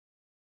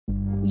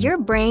Your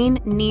brain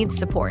needs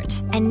support,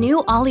 and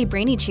new Ollie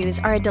Brainy Chews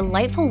are a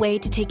delightful way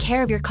to take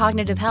care of your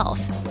cognitive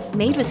health.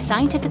 Made with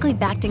scientifically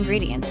backed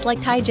ingredients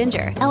like Thai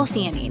ginger,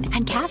 L-theanine,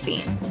 and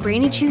caffeine,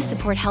 Brainy Chews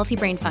support healthy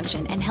brain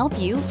function and help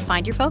you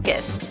find your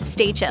focus,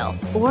 stay chill,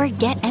 or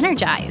get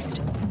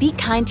energized. Be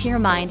kind to your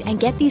mind and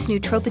get these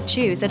nootropic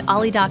chews at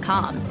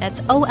ollie.com.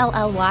 That's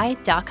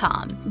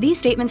OLLY.com. These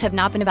statements have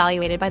not been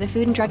evaluated by the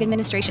Food and Drug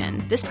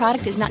Administration. This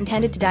product is not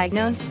intended to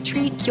diagnose,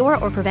 treat, cure,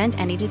 or prevent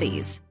any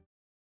disease.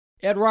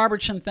 Ed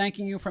Robertson,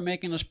 thanking you for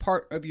making us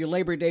part of your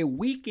Labor Day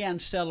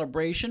weekend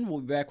celebration. We'll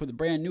be back with a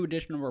brand new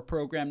edition of our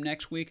program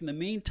next week. In the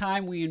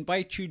meantime, we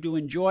invite you to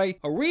enjoy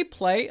a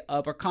replay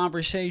of a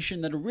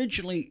conversation that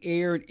originally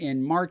aired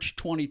in March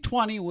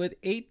 2020 with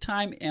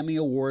 8-time Emmy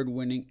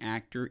Award-winning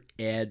actor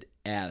Ed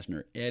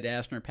Asner. Ed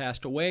Asner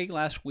passed away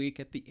last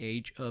week at the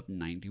age of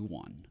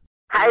 91.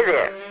 Hi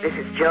there, this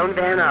is Joan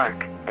Van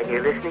Ark, and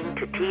you're listening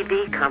to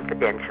TV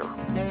Confidential.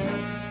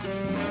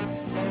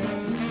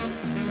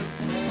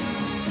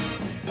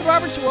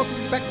 Robertson,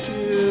 welcome back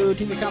to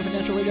TV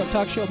Confidential Radio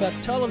Talk Show about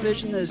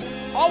television. Is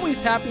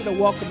always happy to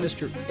welcome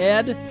Mr.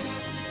 Ed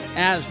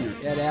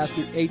Asner. Ed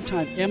Asner,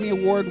 8-time Emmy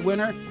Award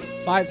winner,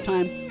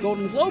 5-time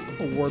Golden Globe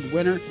Award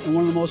winner, and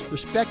one of the most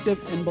respected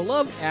and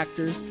beloved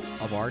actors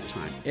of our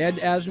time. Ed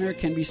Asner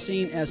can be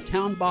seen as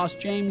town boss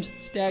James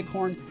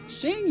Staghorn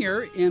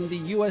Sr. in the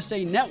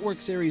USA Network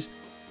series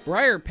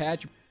Briar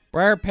Patch.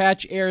 Briar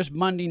Patch airs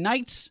Monday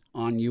nights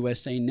on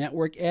USA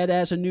Network. Ed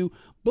has a new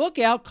book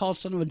out called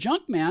Son of a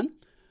Junk Man.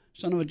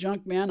 Son of a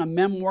Junk Man, a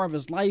memoir of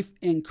his life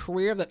and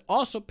career that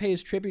also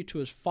pays tribute to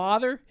his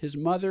father, his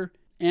mother,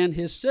 and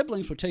his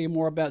siblings. We'll tell you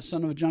more about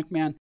Son of a Junk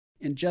Man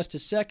in just a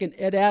second.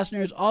 Ed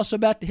Asner is also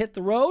about to hit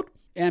the road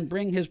and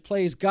bring his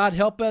plays God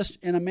Help Us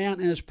and A Man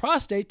and His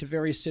Prostate to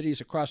various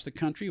cities across the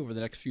country over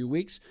the next few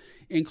weeks,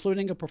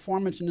 including a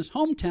performance in his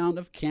hometown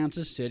of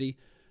Kansas City,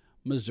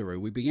 Missouri.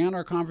 We began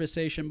our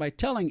conversation by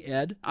telling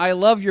Ed, I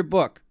love your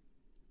book.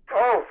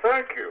 Oh,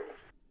 thank you.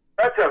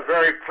 That's a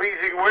very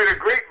pleasing way to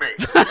greet me.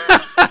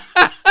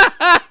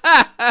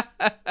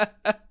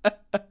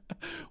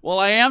 Well,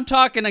 I am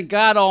talking to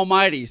God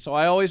Almighty, so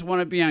I always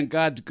want to be on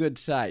God's good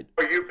side.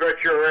 Oh, you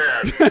bet your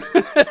ass.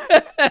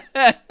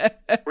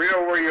 We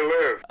know where you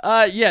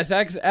live. Yes,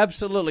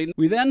 absolutely.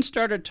 We then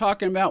started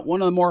talking about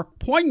one of the more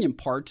poignant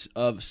parts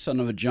of Son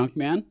of a Junk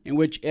Man, in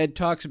which Ed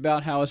talks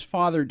about how his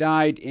father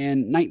died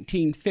in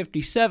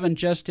 1957,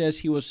 just as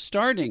he was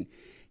starting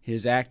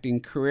his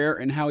acting career,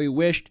 and how he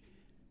wished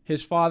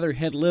his father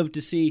had lived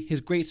to see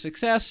his great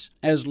success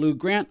as Lou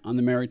Grant on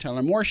The Mary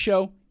Tyler Moore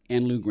Show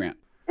and Lou Grant.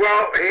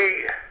 Well,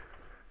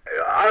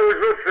 I was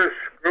with this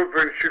group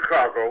in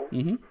Chicago,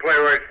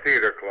 Playwrights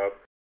Theater Club,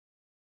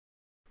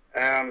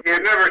 and he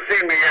had never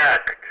seen me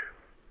act.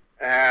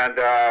 And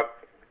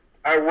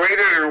I waited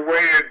and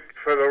waited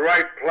for the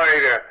right play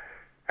to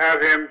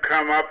have him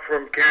come up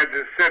from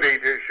Kansas City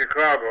to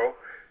Chicago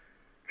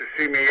to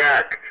see me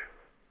act.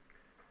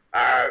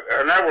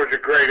 And that was a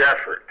great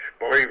effort,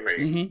 believe me.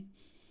 Mm-hmm.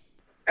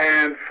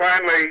 And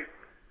finally,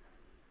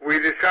 we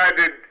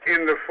decided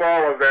in the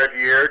fall of that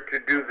year to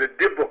do the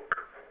Dybbuk.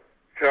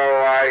 So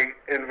I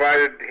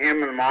invited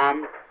him and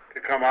Mom to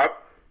come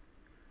up,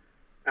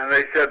 and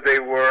they said they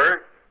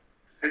were.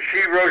 And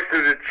she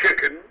roasted a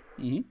chicken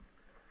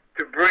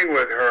to bring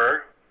with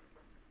her,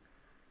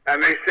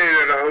 and they stayed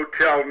at a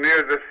hotel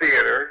near the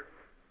theater,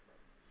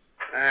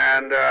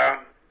 and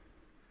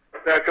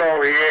that's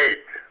all he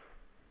ate.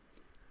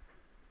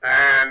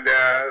 And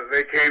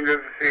they came to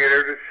the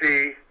theater to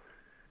see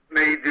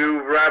me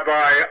do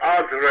Rabbi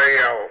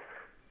Azrael,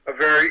 a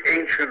very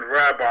ancient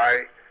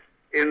rabbi,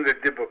 in the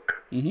Dybbuk.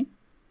 Mm-hmm.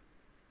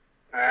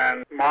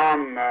 And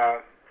Mom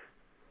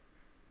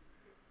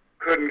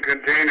couldn't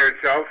contain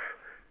herself,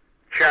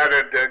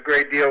 chatted a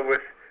great deal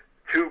with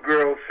two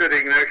girls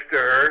sitting next to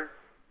her.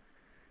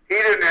 He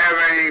didn't have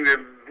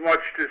anything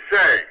much to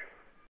say.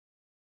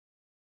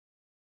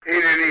 He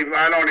didn't even,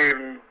 I don't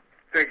even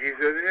think he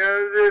said,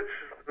 yeah, it's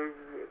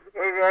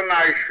a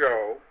nice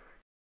show.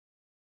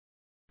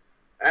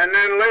 And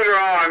then later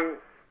on,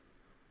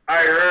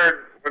 I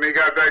heard when he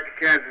got back to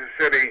Kansas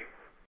City,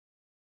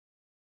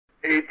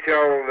 he'd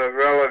tell the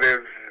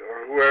relatives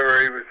or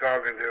whoever he was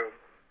talking to,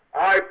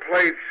 I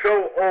played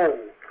so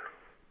old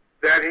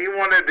that he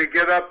wanted to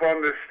get up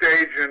on the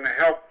stage and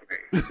help me.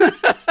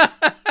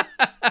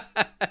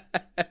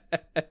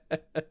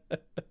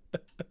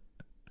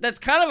 That's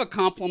kind of a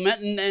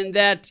compliment, and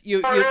that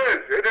you... It is.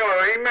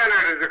 He meant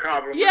it as a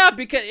compliment. Yeah,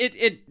 because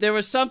there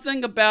was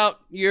something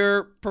about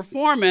your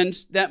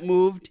performance that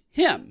moved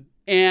him.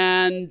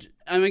 And,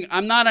 I mean,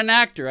 I'm not an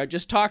actor. I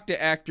just talk to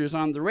actors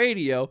on the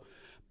radio.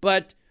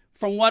 But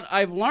from what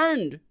I've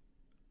learned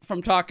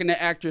from talking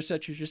to actors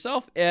such as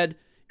yourself, Ed,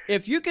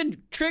 if you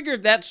can trigger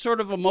that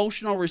sort of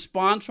emotional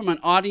response from an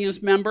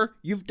audience member,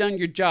 you've done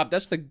your job.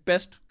 That's the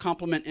best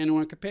compliment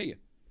anyone could pay you.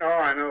 Oh,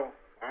 I know.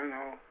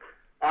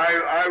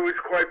 I was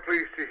quite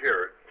pleased to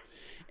hear it.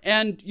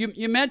 And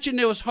you mentioned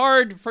it was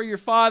hard for your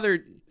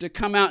father to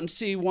come out and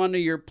see one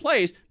of your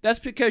plays. That's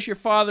because your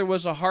father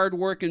was a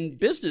hard-working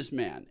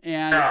businessman.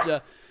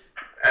 And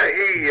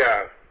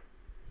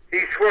He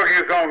swung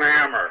his own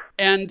hammer.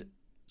 And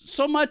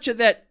so much of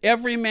that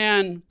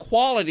everyman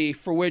quality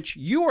for which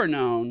you are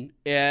known,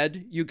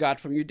 Ed, you got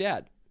from your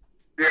dad.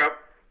 Yep.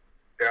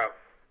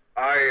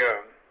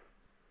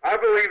 I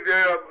believed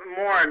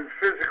more in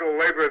physical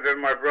labor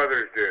than my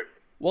brothers did.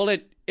 Well,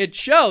 it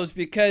shows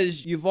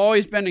because you've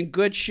always been in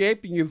good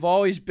shape and you've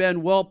always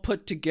been well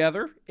put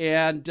together.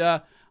 And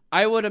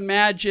I would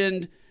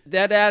imagine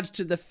that adds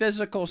to the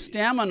physical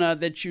stamina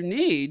that you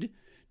need,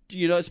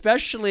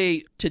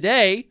 especially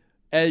today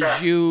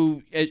as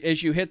you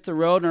hit the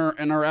road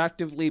and are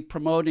actively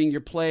promoting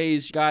your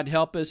plays, God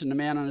Help Us and The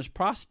Man on His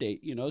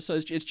Prostate. So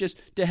it's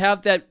just to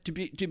have that, to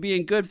be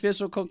in good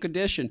physical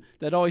condition,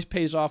 that always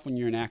pays off when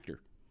you're an actor.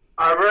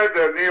 I read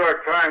the New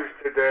York Times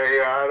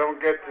today. I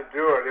don't get to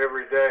do it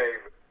every day.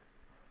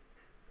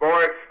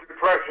 Boy, it's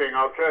depressing,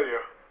 I'll tell you.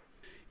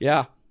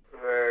 Yeah.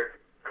 The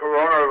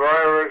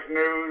coronavirus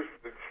news,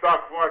 the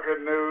stock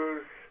market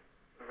news,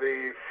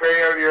 the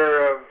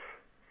failure of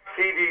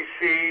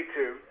CDC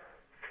to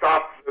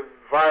stop the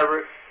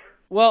virus.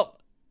 Well,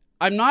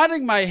 I'm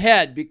nodding my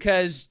head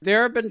because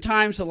there have been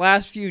times the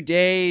last few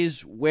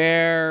days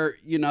where,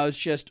 it's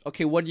just,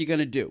 okay, what are you going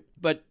to do?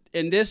 But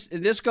and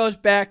this goes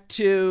back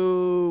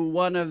to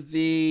one of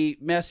the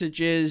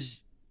messages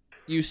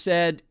you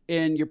said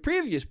in your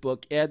previous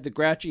book, Ed, the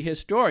Grouchy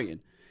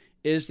Historian,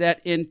 is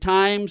that in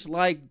times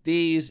like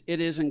these,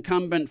 it is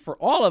incumbent for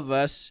all of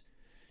us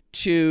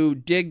to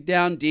dig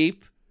down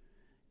deep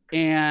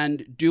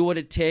and do what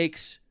it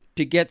takes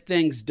to get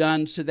things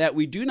done so that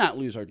we do not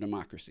lose our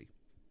democracy.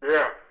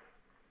 Yeah.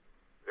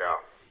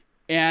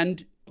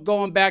 And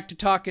going back to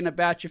talking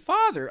about your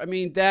father, I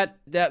mean, that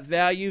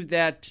value,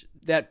 that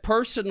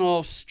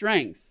personal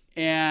strength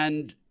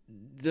and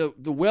the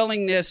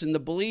willingness and the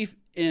belief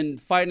in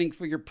fighting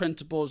for your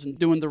principles and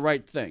doing the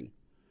right thing.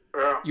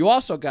 Yeah. You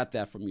also got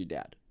that from your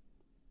dad.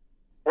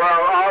 Well,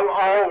 I'll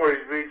always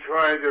be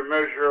trying to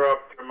measure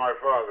up to my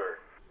father.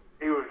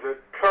 He was a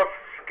tough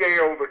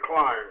scale to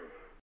climb,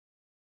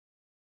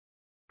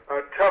 a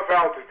tough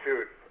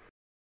altitude.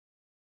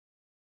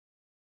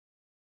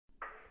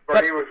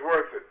 But he was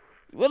worth it.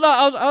 Well, no,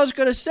 I was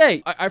going to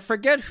say, I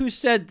forget who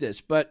said this,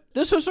 but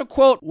this was a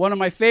quote one of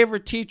my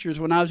favorite teachers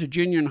when I was a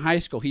junior in high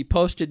school. He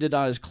posted it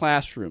on his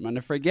classroom, and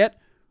I forget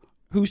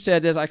who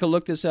said this. I could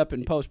look this up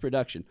in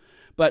post-production.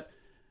 But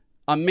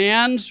a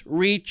man's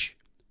reach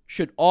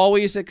should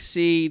always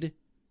exceed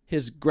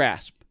his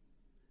grasp.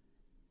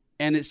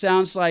 And it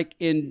sounds like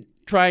in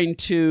trying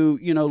to,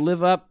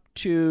 live up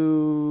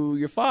to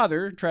your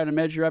father, trying to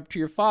measure up to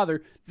your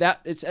father,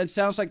 that it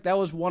sounds like that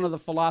was one of the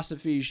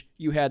philosophies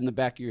you had in the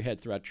back of your head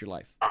throughout your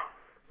life.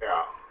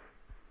 Yeah.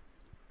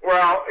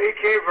 Well, he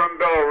came from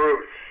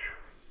Belarus,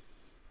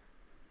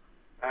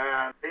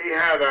 and he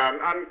had an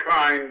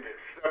unkind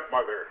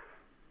stepmother.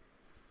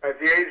 At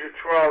the age of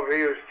 12,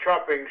 he was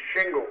chopping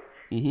shingles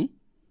in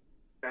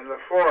the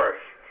forest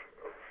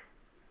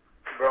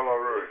of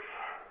Belarus.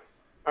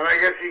 And I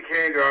guess he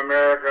came to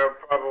America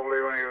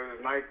probably when he was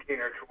 19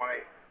 or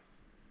 20.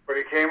 But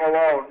he came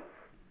alone,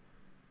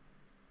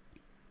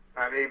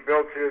 and he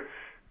built his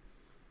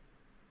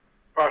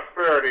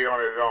prosperity on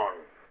his own.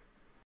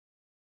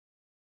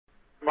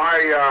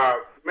 My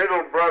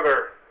middle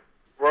brother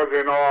was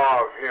in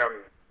awe of him,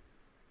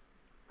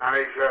 and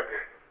he said,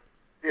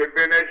 he had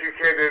been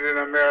educated in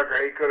America,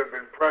 he could have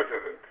been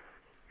president.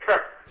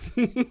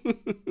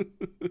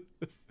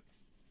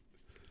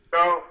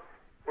 So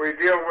we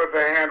deal with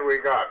the hand we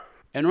got.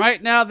 And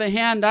right now, the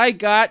hand I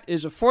got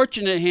is a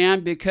fortunate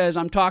hand because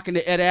I'm talking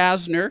to Ed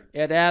Asner.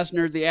 Ed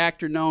Asner, the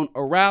actor known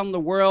around the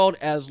world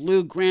as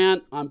Lou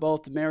Grant on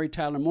both the Mary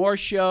Tyler Moore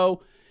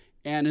Show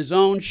and his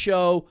own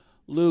show,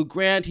 Lou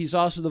Grant. He's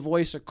also the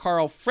voice of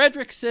Carl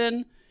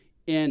Fredricksen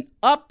in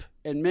Up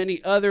and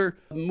many other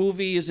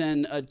movies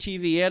and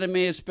TV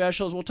animated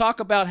specials. We'll talk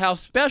about how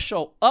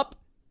special Up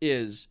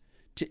is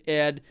to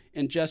Ed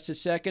in just a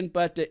second.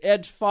 But to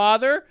Ed's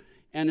father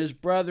and his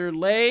brother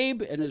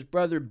Labe and his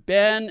brother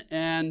Ben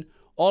and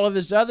all of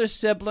his other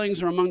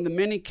siblings are among the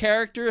many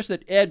characters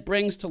that Ed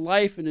brings to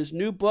life in his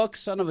new book,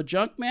 Son of a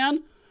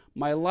Junkman,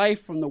 My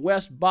Life from the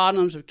West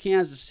Bottoms of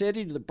Kansas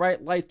City to the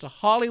Bright Lights of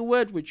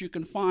Hollywood, which you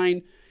can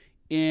find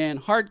in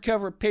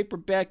hardcover,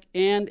 paperback,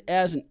 and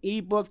as an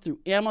ebook through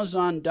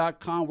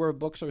Amazon.com, where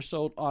books are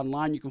sold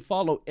online. You can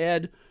follow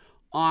Ed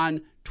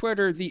on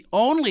Twitter, the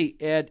only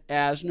Ed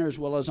Asner, as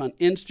well as on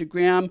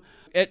Instagram.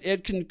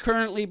 It can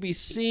currently be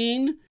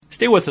seen.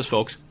 Stay with us,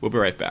 folks. We'll be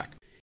right back.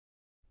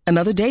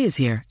 Another day is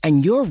here,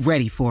 and you're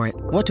ready for it.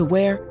 What to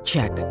wear?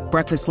 Check.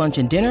 Breakfast, lunch,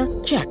 and dinner?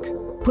 Check.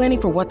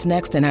 Planning for what's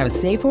next and how to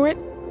save for it?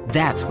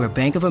 That's where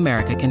Bank of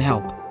America can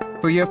help.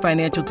 For your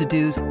financial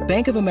to-dos,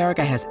 Bank of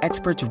America has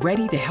experts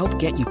ready to help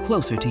get you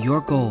closer to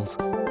your goals.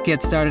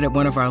 Get started at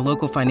one of our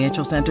local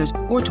financial centers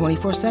or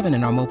 24/7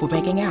 in our mobile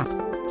banking app.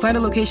 Find a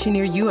location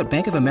near you at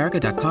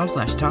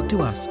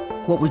bankofamerica.com/talktous.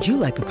 What would you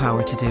like the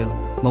power to do?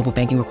 Mobile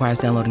banking requires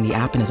downloading the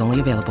app and is only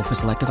available for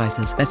select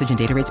devices. Message and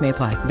data rates may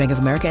apply. Bank of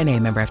America N.A.,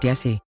 member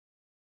FDIC.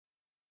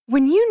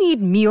 When you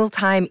need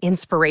mealtime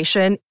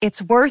inspiration,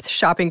 it's worth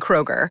shopping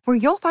Kroger, where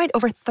you'll find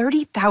over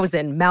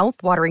 30,000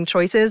 mouth-watering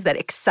choices that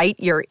excite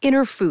your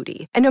inner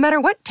foodie. And no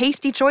matter what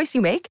tasty choice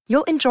you make,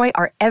 you'll enjoy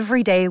our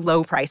everyday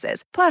low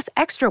prices, plus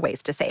extra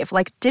ways to save,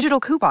 like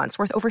digital coupons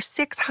worth over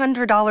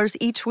 $600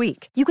 each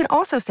week. You can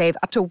also save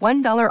up to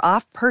 $1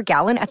 off per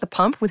gallon at the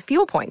pump with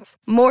fuel points.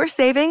 More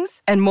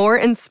savings and more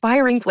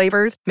inspiring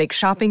flavors make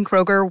shopping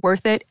Kroger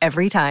worth it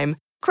every time.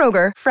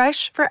 Kroger,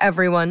 fresh for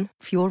everyone.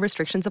 Fuel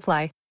restrictions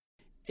apply.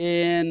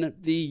 In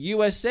the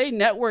USA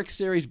Network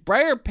series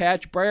Briar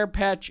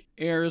Patch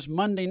airs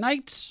Monday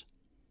nights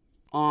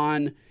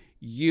on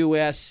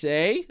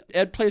USA.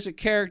 Ed plays a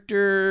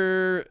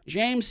character,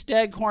 James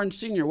Staghorn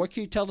Sr. What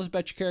can you tell us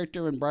about your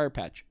character in Briar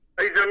Patch?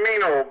 He's a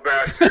mean old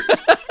bastard.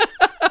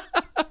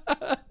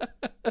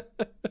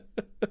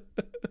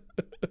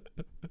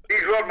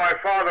 He's what my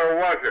father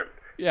wasn't.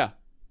 Yeah.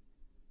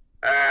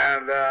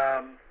 And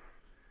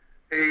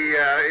he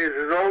is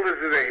as old as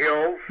the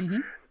hills.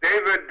 Mm-hmm.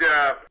 David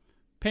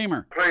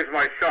Paymer plays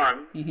my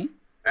son, mm-hmm.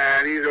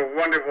 and he's a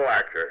wonderful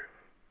actor.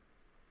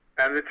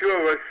 And the two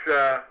of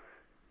us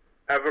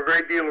have a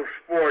great deal of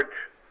sport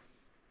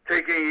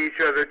taking each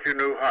other to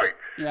new heights.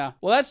 Yeah.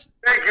 Well, that's...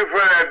 Thank you for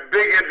that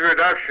big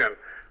introduction.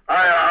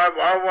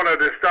 I wanted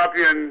to stop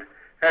you and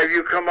have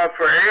you come up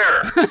for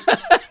air.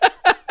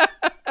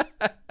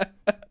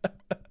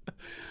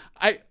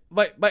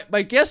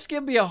 My guests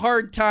give me a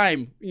hard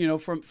time,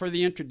 for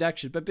the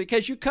introduction, but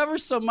because you cover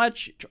so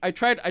much, I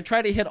try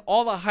to hit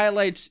all the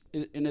highlights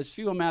in as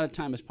few amount of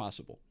time as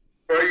possible.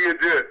 Well, you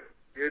did.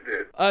 You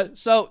did.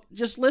 So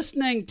just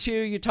listening to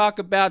you talk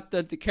about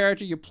the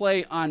character you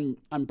play on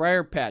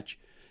Briar Patch,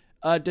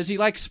 does he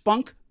like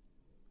spunk?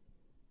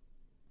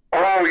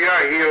 Oh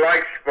yeah, he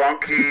likes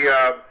spunk.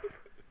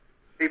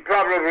 He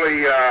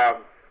probably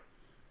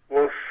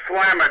will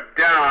slam it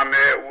down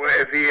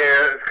if he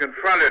is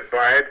confronted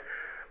by it.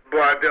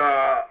 But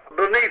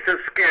beneath the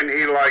skin,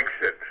 he likes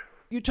it.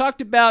 You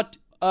talked about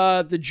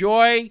the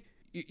joy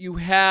you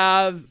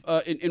have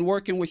in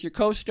working with your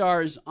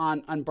co-stars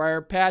on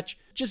Briar Patch.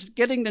 Just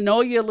getting to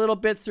know you a little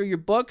bit through your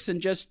books and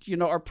just,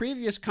 our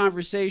previous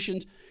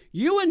conversations.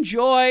 You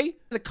enjoy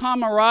the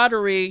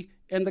camaraderie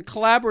and the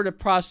collaborative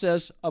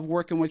process of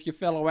working with your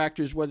fellow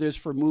actors, whether it's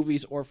for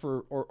movies or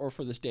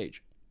for the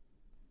stage.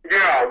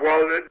 Yeah,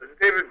 well,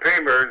 David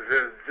Paymer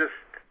is just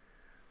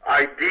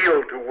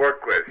ideal to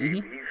work with. Mm-hmm.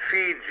 He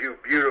feeds you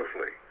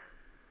beautifully.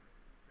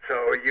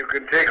 So you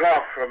can take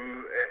off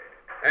from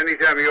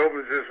anytime he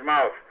opens his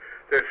mouth,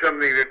 there's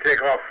something to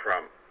take off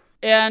from.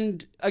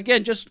 And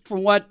again, just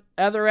from what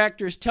other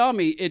actors tell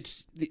me,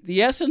 it's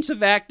the essence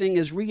of acting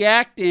is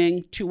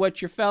reacting to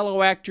what your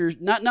fellow actors,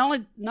 not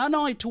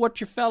only to what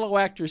your fellow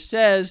actor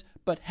says,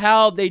 but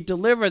how they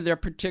deliver their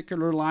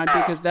particular line,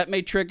 because that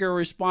may trigger a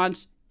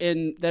response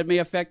and that may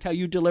affect how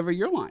you deliver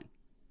your line.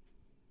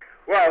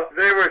 Well,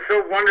 they were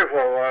so wonderful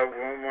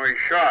when we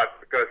shot,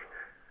 because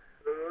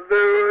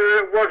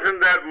there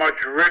wasn't that much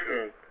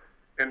written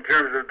in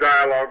terms of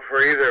dialogue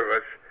for either of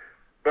us.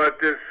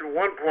 But this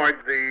one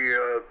point,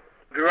 the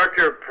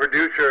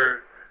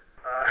director-producer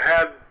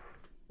had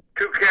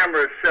two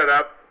cameras set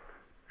up,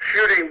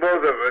 shooting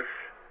both of us,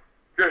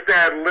 just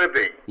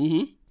ad-libbing.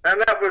 Mm-hmm.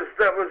 And that was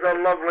a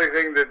lovely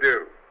thing to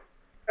do.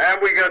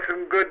 And we got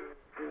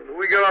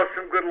off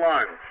some good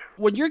lines.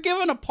 When you're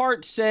given a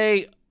part,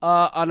 say,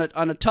 on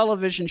a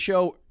television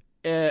show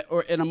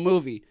or in a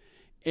movie,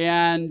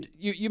 and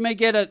you may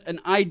get an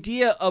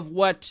idea of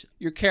what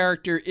your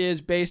character is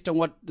based on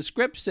what the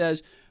script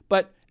says,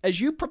 but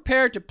as you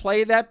prepare to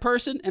play that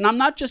person, and I'm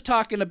not just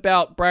talking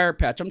about Briar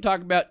Patch, I'm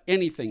talking about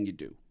anything you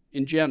do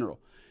in general,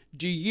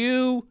 do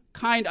you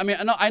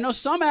I know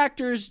some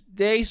actors,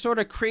 they sort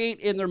of create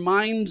in their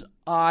mind's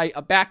eye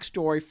a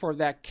backstory for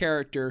that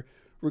character,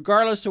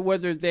 regardless of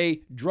whether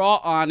they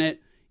draw on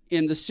it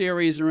in the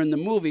series or in the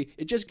movie.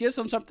 It just gives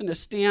them something to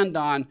stand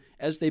on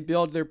as they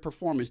build their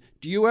performance.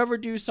 Do you ever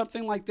do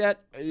something like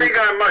that? I think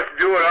I must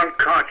do it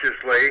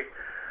unconsciously.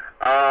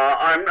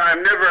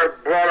 I'm never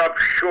brought up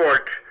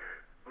short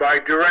by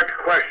direct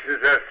questions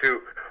as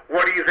to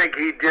what do you think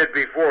he did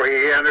before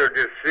he entered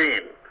his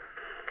scene.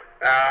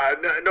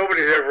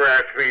 Nobody's ever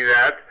asked me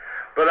that,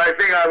 but I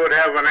think I would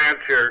have an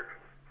answer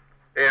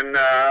in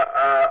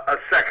a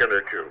second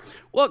or two.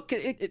 Well,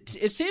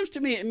 it seems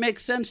to me it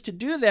makes sense to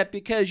do that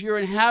because you're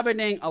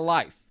inhabiting a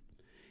life.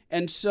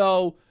 And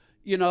so,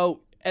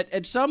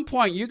 at some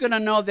point you're going to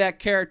know that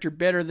character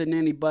better than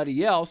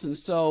anybody else. And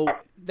so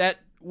that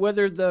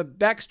whether the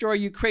backstory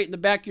you create in the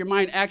back of your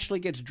mind actually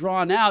gets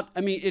drawn out,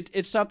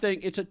 it's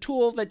a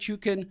tool that you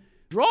can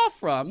draw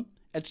from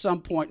at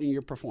some point in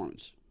your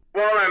performance.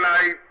 Well, and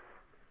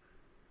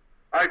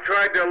I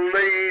tried to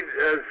lead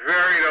as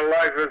varied a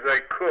life as I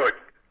could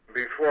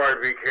before I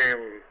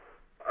became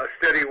a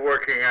steady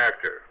working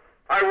actor.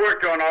 I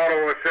worked on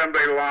auto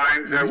assembly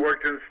lines. Mm-hmm. I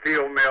worked in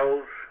steel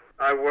mills.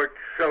 I worked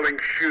selling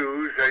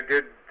shoes. I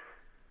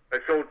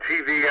sold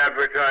TV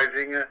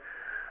advertising.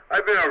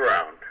 I've been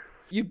around.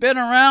 You've been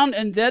around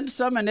and then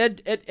some,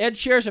 and Ed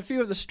shares a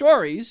few of the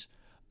stories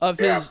of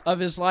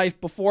his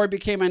life before he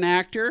became an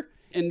actor.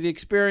 and the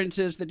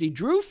experiences that he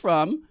drew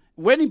from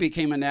when he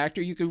became an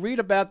actor. You can read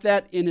about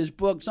that in his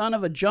book, Son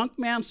of a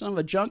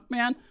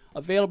Junkman,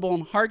 available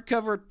in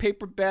hardcover,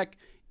 paperback,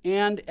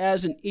 and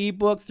as an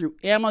ebook through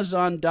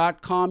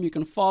Amazon.com. You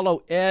can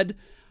follow Ed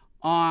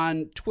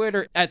on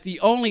Twitter at the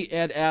only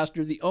Ed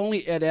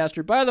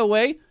Asner. By the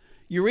way,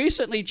 you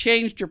recently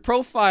changed your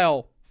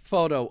profile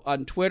photo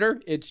on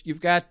Twitter. It's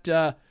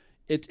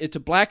a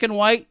black and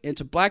white.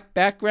 It's a black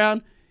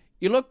background.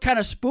 You look kind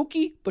of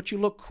spooky, but you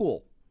look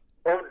cool.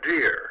 Oh,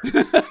 dear.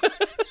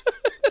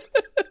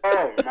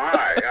 Oh,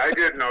 my. I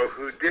didn't know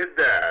who did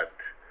that.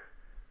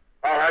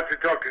 I'll have to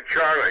talk to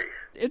Charlie.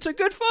 It's a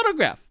good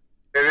photograph.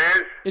 It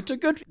is? It's a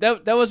good...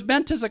 That was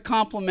meant as a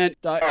compliment.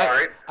 All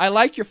right. I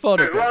like your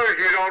photograph. As long as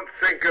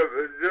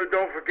you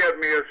don't forget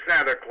me as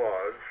Santa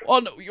Claus. Oh,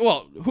 no,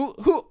 well,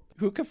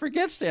 who can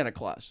forget Santa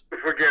Claus?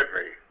 Forget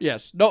me.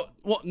 Yes. No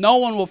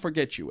one will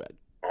forget you, Ed.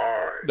 All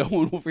right. No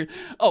one will forget.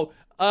 Oh,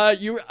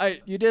 you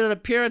did an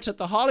appearance at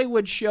the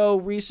Hollywood show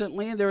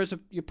recently.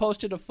 You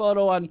posted a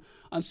photo on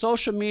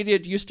social media.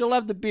 Do you still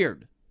have the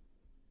beard?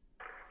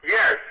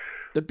 Yes.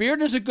 The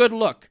beard is a good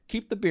look.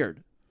 Keep the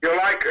beard. You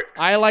like it?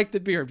 I like the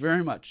beard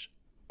very much.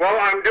 Well,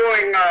 I'm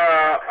doing,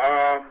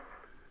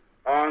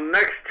 on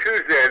next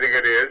Tuesday, I think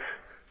it is,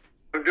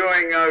 I'm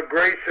doing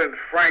Grace and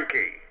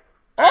Frankie.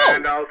 Oh.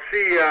 And I'll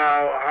see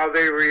how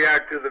they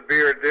react to the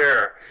beard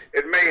there.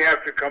 It may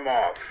have to come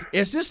off.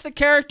 Is this the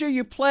character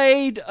you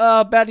played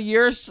about a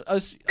year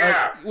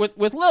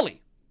with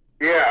Lily?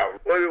 Yeah.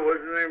 What was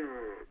his name?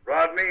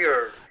 Rodney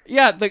or?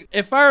 Yeah,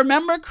 if I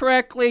remember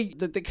correctly,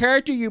 the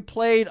character you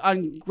played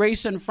on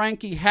Grace and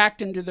Frankie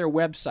hacked into their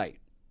website.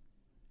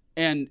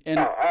 And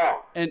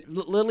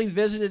Lily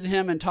visited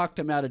him and talked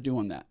him out of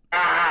doing that.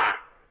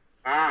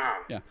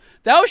 Yeah,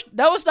 that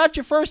was not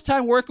your first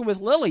time working with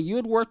Lily. You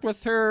had worked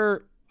with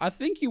her. I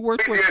think you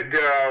worked with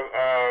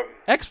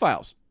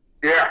X-Files.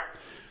 Yeah,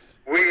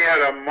 we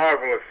had a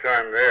marvelous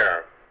time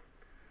there.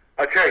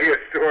 I'll tell you a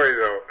story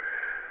though.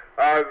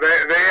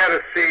 They had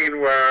a scene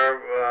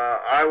where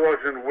I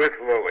wasn't with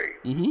Lily,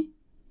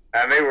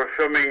 and they were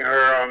filming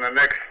her on the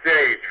next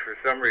stage for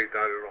some reason. I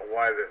don't know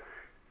why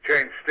they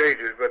changed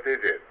stages, but they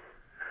did.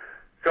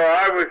 So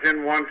I was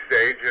in one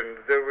stage, and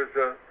there was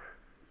a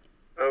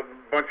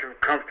bunch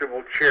of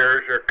comfortable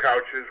chairs or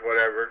couches,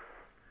 whatever.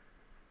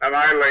 And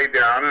I lay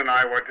down and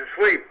I went to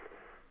sleep.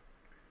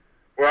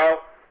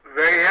 Well,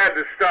 they had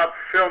to stop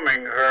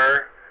filming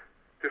her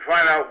to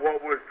find out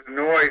what was the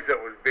noise that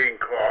was being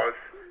caused.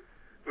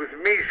 It was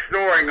me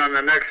snoring on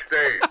the next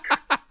stage.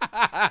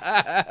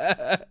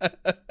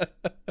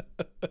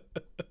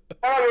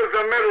 Well, it was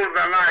the middle of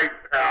the night,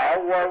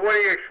 pal. Well, what do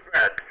you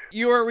expect?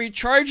 You were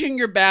recharging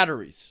your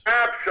batteries.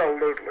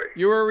 Absolutely.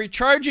 You were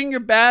recharging your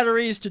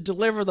batteries to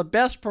deliver the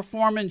best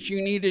performance you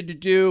needed to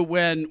do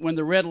when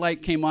the red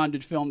light came on to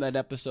film that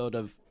episode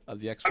of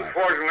the X-Files.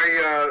 Unfortunately,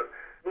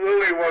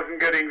 Lily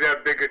wasn't getting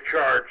that big a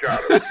charge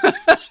out of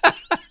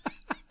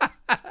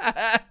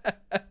it.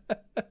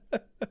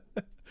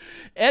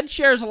 Ed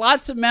shares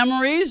lots of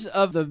memories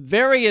of the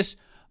various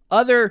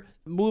other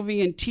movie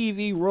and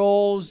TV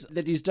roles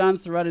that he's done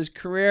throughout his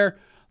career.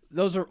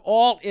 Those are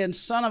all in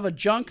Son of a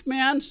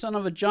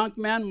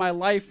Junkman, My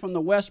Life from the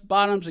West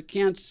Bottoms of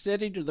Kansas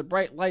City to the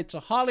Bright Lights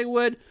of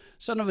Hollywood.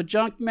 Son of a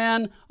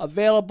Junkman,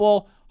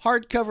 available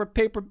hardcover,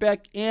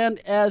 paperback, and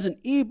as an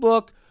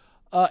ebook,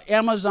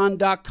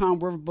 Amazon.com,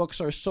 wherever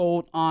books are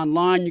sold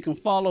online. You can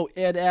follow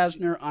Ed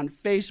Asner on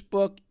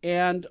Facebook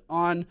and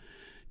on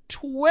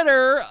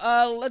Twitter.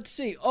 Let's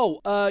see.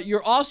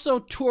 You're also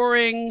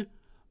touring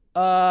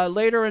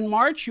later in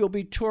March. You'll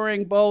be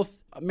touring both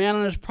Man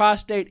on His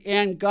Prostate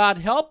and God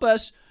Help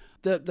Us.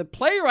 The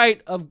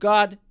playwright of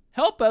God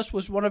Help Us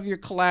was one of your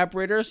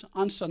collaborators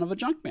on Son of a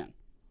Junkman.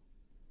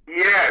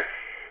 Yes.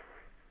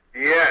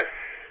 He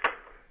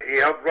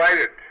helped write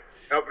it.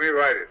 Helped me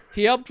write it.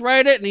 He helped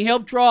write it, and he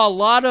helped draw a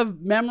lot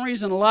of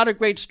memories and a lot of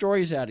great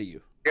stories out of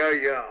you. Yeah.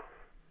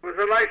 It was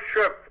a nice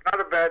trip.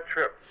 Not a bad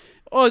trip.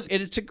 Oh,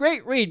 it's a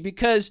great read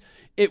because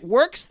it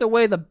works the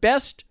way the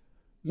best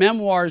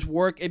memoirs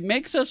work. It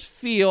makes us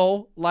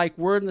feel like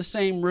we're in the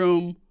same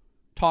room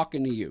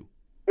talking to you.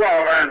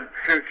 Well, and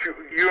since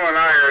you and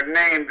I are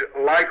named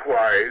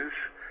likewise,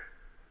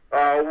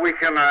 we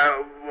can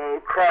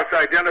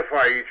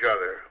cross-identify each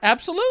other.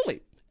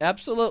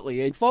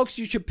 Absolutely. And folks,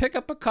 you should pick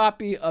up a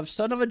copy of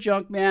Son of a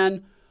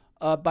Junkman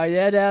by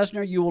Ed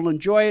Asner. You will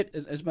enjoy it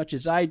as much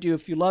as I do.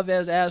 If you love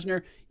Ed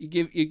Asner,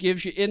 it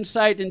gives you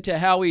insight into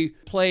how he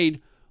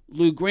played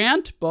Lou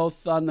Grant,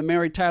 both on the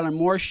Mary Tyler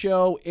Moore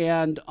Show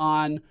and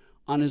on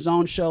his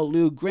own show,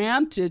 Lou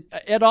Grant.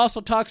 Ed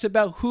also talks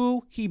about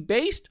who he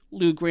based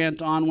Lou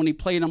Grant on when he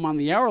played him on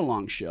the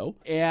hour-long show,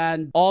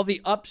 and all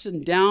the ups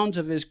and downs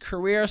of his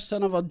career.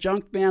 Son of a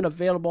Junkman,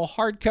 available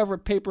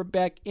hardcover,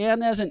 paperback,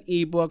 and as an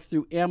ebook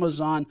through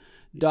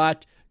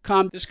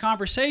Amazon.com. This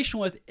conversation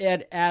with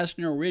Ed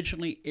Asner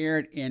originally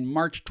aired in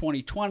March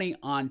 2020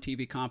 on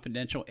TV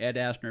Confidential. Ed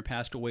Asner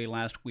passed away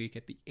last week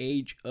at the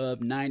age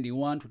of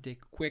 91. We'll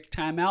take a quick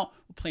time out.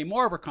 We'll play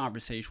more of our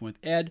conversation with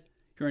Ed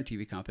here on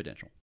TV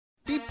Confidential.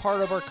 be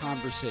part of our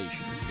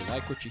conversation. If you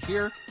like what you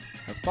hear,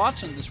 have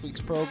thoughts on this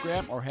week's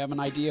program, or have an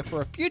idea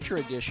for a future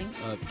edition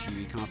of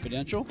TV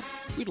Confidential,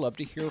 we'd love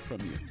to hear from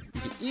you.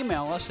 You can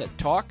email us at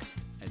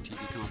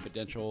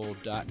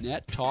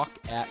talk@tvconfidential.net,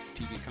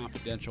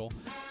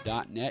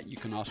 talk@tvconfidential.net. You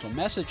can also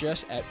message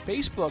us at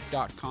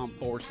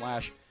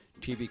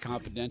facebook.com/TV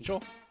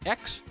Confidential,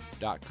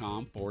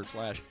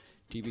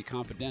 x.com/TV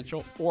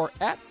Confidential, or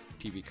at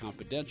TV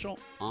Confidential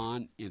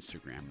on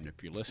Instagram. And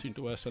if you're listening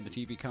to us on the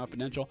TV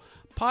Confidential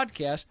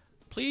podcast,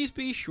 please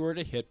be sure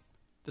to hit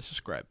the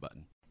subscribe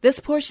button. This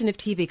portion of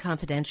TV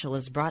Confidential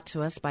is brought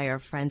to us by our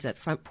friends at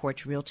Front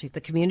Porch Realty, the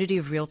community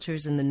of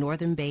realtors in the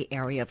Northern Bay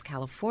area of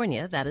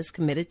California that is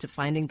committed to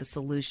finding the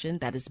solution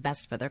that is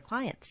best for their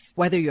clients.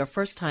 Whether you're a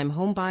first-time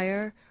home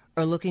buyer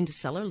or looking to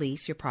sell or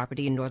lease your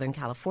property in Northern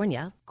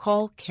California,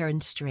 call Karen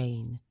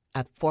Strain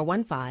at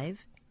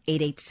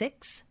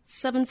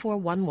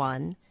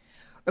 415-886-7411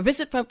 or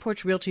visit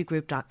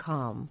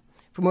frontporchrealtygroup.com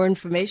for more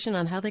information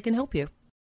on how they can help you.